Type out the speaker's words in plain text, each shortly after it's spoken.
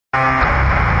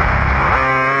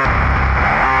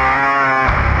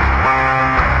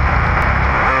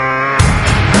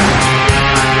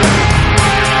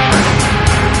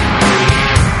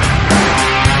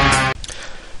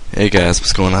Hey guys,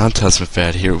 what's going on?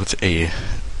 TusmanFat here with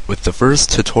the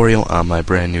first tutorial on my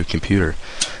brand new computer.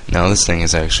 Now this thing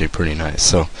is actually pretty nice.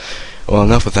 So, well,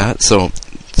 enough with that.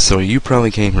 So you probably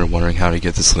came here wondering how to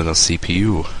get this little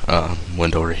CPU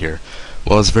window over here.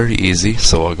 Well, it's very easy.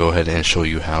 So I'll go ahead and show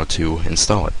you how to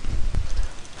install it.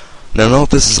 Now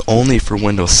note this is only for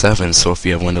Windows 7. So if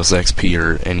you have Windows XP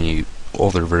or any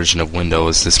older version of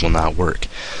Windows, this will not work.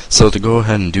 So to go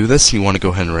ahead and do this, you want to go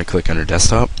ahead and right click on your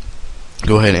desktop.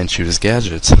 Go ahead and choose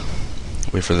Gadgets.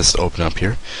 Wait for this to open up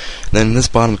here. Then in this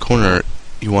bottom corner,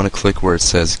 you want to click where it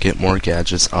says Get More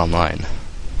Gadgets Online.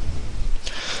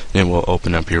 And it will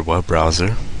open up your web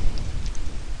browser.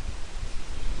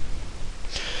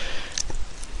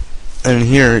 And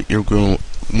here, you're going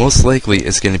most likely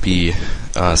it's going to be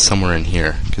somewhere in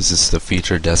here because it's the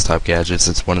featured desktop gadgets.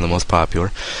 It's one of the most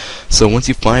popular. So once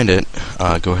you find it,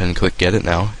 go ahead and click Get It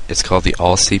Now. It's called the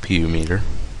All CPU Meter.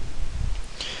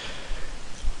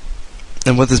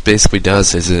 And what this basically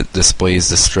does is it displays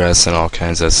the stress and all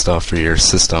kinds of stuff for your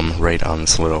system right on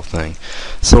this little thing.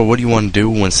 So what do you want to do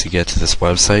once you get to this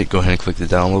website? Go ahead and click the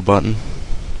download button.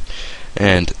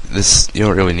 And this, you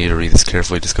don't really need to read this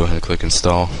carefully, just go ahead and click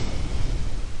install.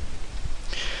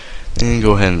 And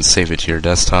go ahead and save it to your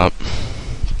desktop.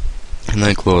 And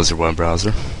then close your web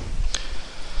browser.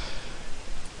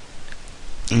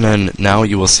 And then now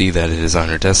you will see that it is on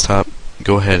your desktop.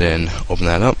 Go ahead and open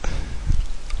that up.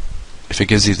 If it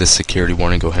gives you the security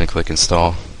warning, go ahead and click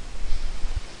install.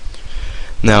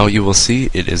 Now you will see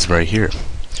it is right here.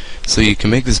 So you can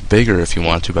make this bigger if you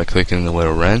want to by clicking the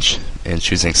little wrench and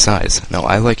choosing size. Now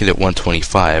I like it at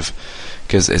 125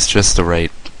 because it's just the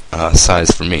right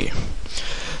size for me.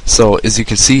 So as you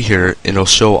can see here, it'll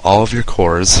show all of your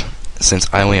cores. Since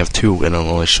I only have 2, it'll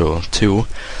only show 2,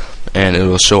 and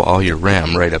it'll show all your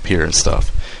RAM right up here and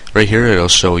stuff. Right here it'll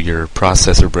show your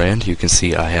processor brand. You can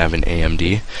see I have an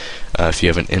AMD. If you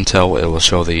have an Intel, it will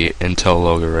show the Intel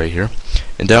logo right here.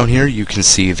 And down here you can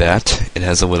see that it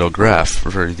has a little graph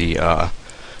for the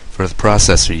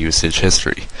processor usage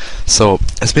history. So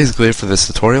that's basically it for this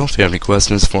tutorial. If you have any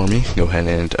questions for me, go ahead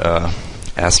and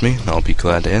ask me. I'll be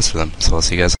glad to answer them. So I'll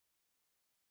see you guys.